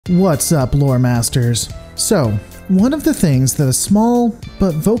What's up, lore masters? So, one of the things that a small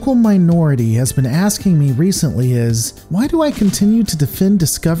but vocal minority has been asking me recently is, why do I continue to defend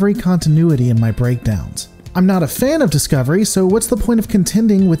Discovery continuity in my breakdowns? I'm not a fan of Discovery, so what's the point of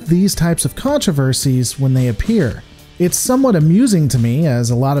contending with these types of controversies when they appear? It's somewhat amusing to me, as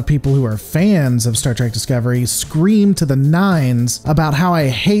a lot of people who are fans of Star Trek Discovery scream to the nines about how I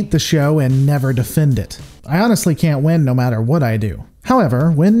hate the show and never defend it. I honestly can't win no matter what I do. However,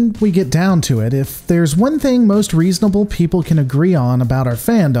 when we get down to it, if there's one thing most reasonable people can agree on about our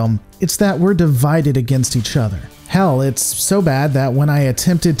fandom, it's that we're divided against each other. Hell, it's so bad that when I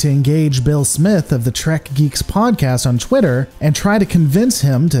attempted to engage Bill Smith of the Trek Geeks podcast on Twitter and try to convince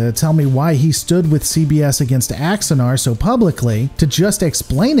him to tell me why he stood with CBS against Axanar so publicly, to just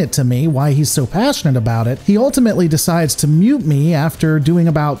explain it to me why he's so passionate about it, he ultimately decides to mute me after doing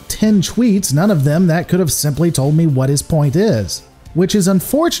about 10 tweets, none of them that could have simply told me what his point is. Which is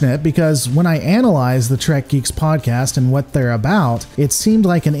unfortunate because when I analyzed the Trek Geeks podcast and what they're about, it seemed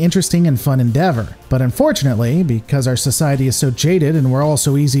like an interesting and fun endeavor. But unfortunately, because our society is so jaded and we're all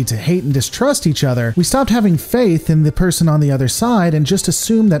so easy to hate and distrust each other, we stopped having faith in the person on the other side and just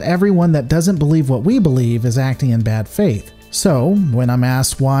assume that everyone that doesn't believe what we believe is acting in bad faith. So, when I'm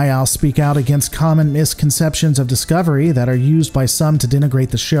asked why I'll speak out against common misconceptions of Discovery that are used by some to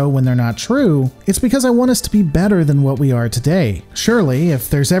denigrate the show when they're not true, it's because I want us to be better than what we are today. Surely, if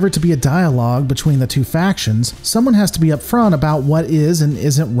there's ever to be a dialogue between the two factions, someone has to be upfront about what is and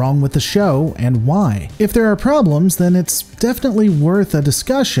isn't wrong with the show and why. If there are problems, then it's definitely worth a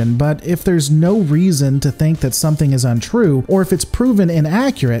discussion, but if there's no reason to think that something is untrue, or if it's proven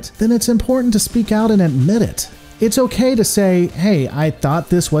inaccurate, then it's important to speak out and admit it. It's okay to say, hey, I thought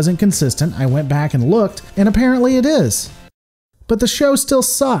this wasn't consistent, I went back and looked, and apparently it is. But the show still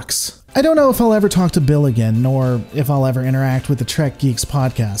sucks. I don't know if I'll ever talk to Bill again, nor if I'll ever interact with the Trek Geeks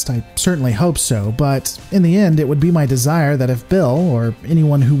podcast. I certainly hope so, but in the end, it would be my desire that if Bill, or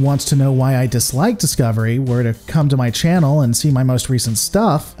anyone who wants to know why I dislike Discovery, were to come to my channel and see my most recent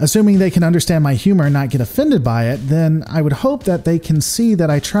stuff, assuming they can understand my humor and not get offended by it, then I would hope that they can see that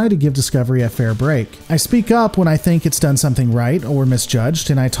I try to give Discovery a fair break. I speak up when I think it's done something right or misjudged,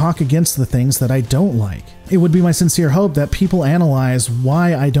 and I talk against the things that I don't like. It would be my sincere hope that people analyze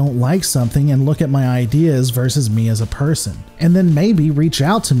why I don't like something and look at my ideas versus me as a person. And then maybe reach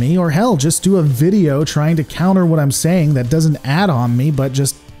out to me, or hell, just do a video trying to counter what I'm saying that doesn't add on me but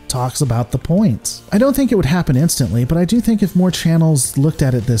just talks about the points. I don't think it would happen instantly, but I do think if more channels looked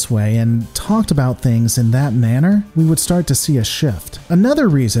at it this way and talked about things in that manner, we would start to see a shift. Another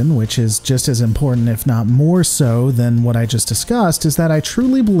reason, which is just as important if not more so than what I just discussed, is that I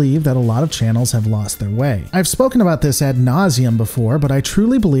truly believe that a lot of channels have lost their way. I've spoken about this ad nauseum before, but I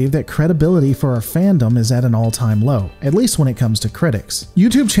truly believe that credibility for our fandom is at an all-time low, at least when it comes to critics.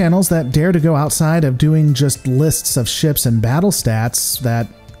 YouTube channels that dare to go outside of doing just lists of ships and battle stats that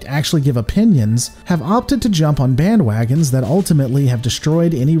actually give opinions have opted to jump on bandwagons that ultimately have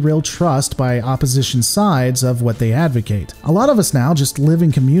destroyed any real trust by opposition sides of what they advocate. A lot of us now just live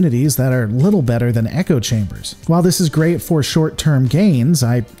in communities that are little better than echo chambers. While this is great for short-term gains,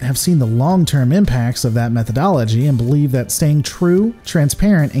 I have seen the long-term impacts of that methodology and believe that staying true,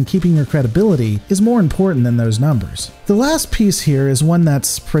 transparent, and keeping your credibility is more important than those numbers. The last piece here is one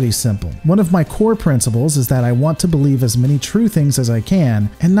that's pretty simple. One of my core principles is that I want to believe as many true things as I can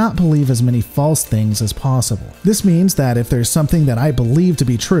and not believe as many false things as possible. This means that if there's something that I believe to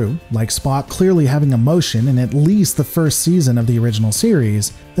be true, like Spock clearly having emotion in at least the first season of the original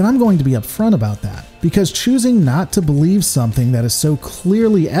series, then I'm going to be upfront about that. Because choosing not to believe something that is so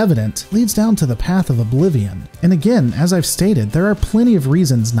clearly evident leads down to the path of oblivion. And again, as I've stated, there are plenty of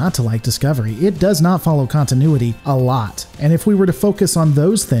reasons not to like Discovery. It does not follow continuity a lot. And if we were to focus on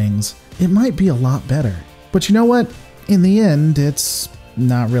those things, it might be a lot better. But you know what? In the end, it's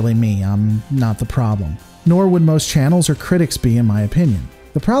not really me. I'm not the problem. Nor would most channels or critics be, in my opinion.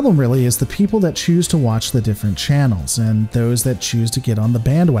 The problem really is the people that choose to watch the different channels and those that choose to get on the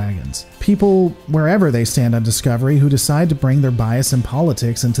bandwagons. People, wherever they stand on Discovery, who decide to bring their bias and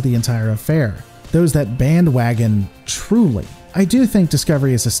politics into the entire affair. Those that bandwagon truly. I do think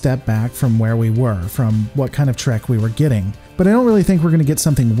Discovery is a step back from where we were, from what kind of Trek we were getting, but I don't really think we're going to get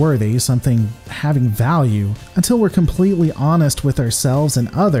something worthy, something having value, until we're completely honest with ourselves and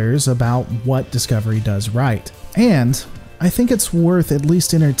others about what Discovery does right. And I think it's worth at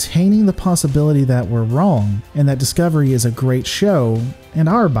least entertaining the possibility that we're wrong, and that Discovery is a great show, and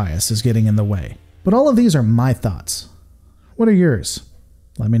our bias is getting in the way. But all of these are my thoughts. What are yours?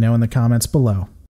 Let me know in the comments below.